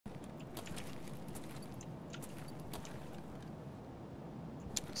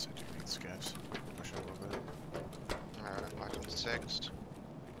is.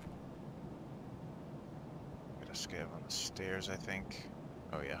 Got a scav on the stairs, I think.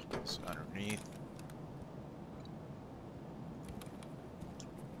 Oh yeah, it's underneath.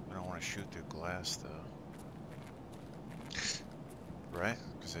 I don't want to shoot through glass though. Right?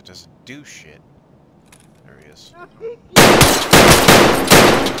 Because it doesn't do shit. There he is.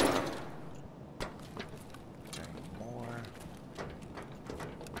 More.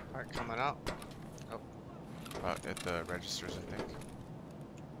 Alright, coming out. Oh. At the registers, I think.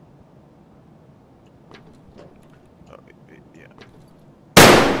 Oh, yeah.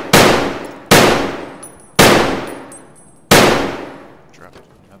 Dropped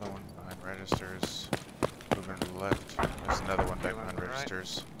another one behind registers. Moving to the left. There's another one back behind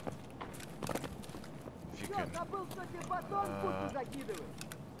registers. If you can.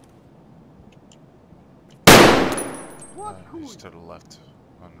 He's to the left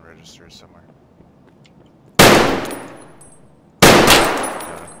on the registers somewhere. Got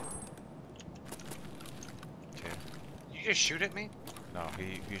him. Okay. You just shoot at me? No,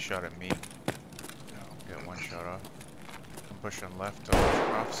 he shot at me. No, get one shot off. I'm pushing left to the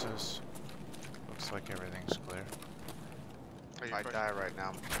offices. Looks like everything's clear. If I die right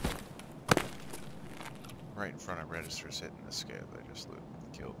now. Right in front of registers hitting the scale they just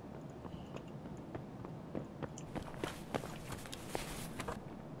killed.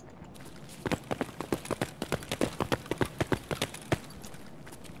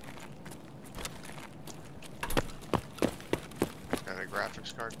 Got a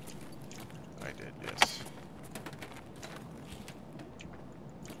graphics card? I did, yes.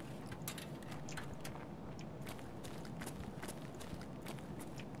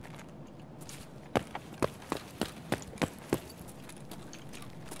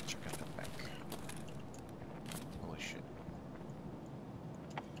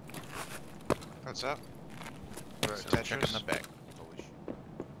 What's up? So check in the back. Holy shit.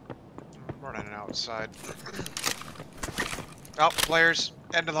 I'm running outside. Oh, players.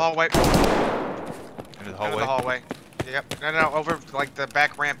 End of the hallway. Into the hallway? End of the hallway. Yep. No, over like the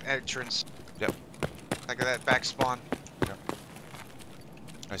back ramp entrance. Yep. Like that back spawn. Yep.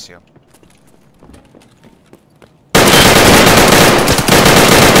 I see him.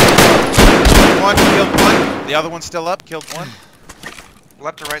 One, killed one. The other one's still up, killed one.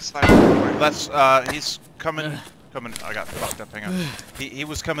 Left or right side? Let's, he's coming, I got fucked up, hang on. He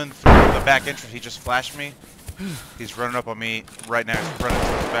was coming through the back entrance, he just flashed me. He's running up on me right now, he's running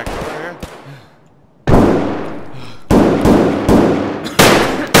towards the back door here.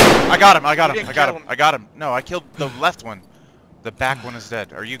 I got him. No, I killed the left one. The back one is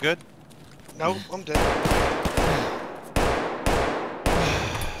dead. Are you good? No, I'm dead.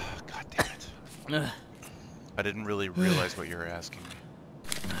 God damn it. I didn't really realize what you were asking me.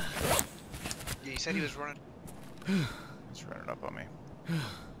 Yeah, he said he was running. He's running up on me.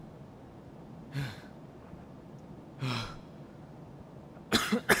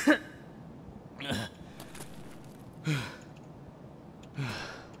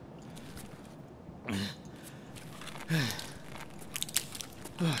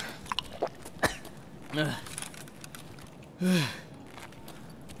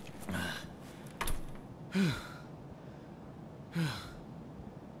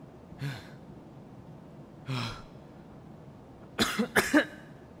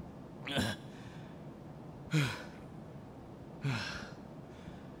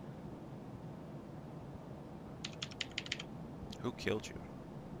 Who killed you?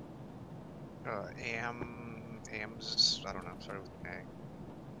 Am's, I don't know, started with A.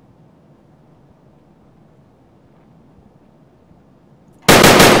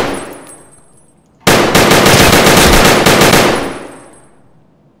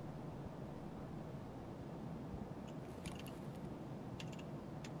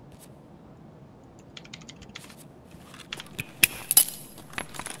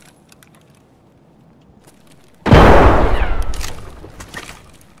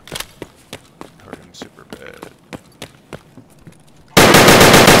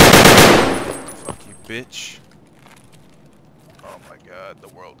 Bitch. Oh my god, the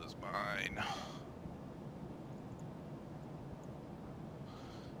world is mine.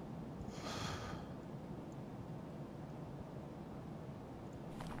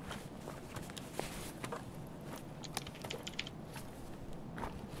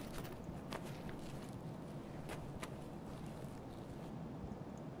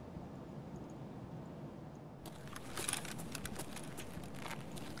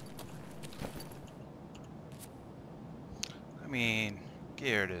 I mean,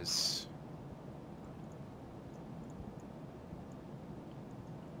 Garrett is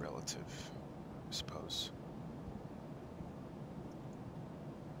relative, I suppose.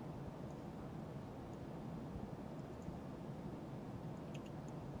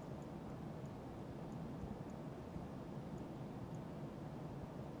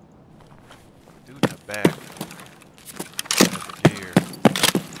 bag.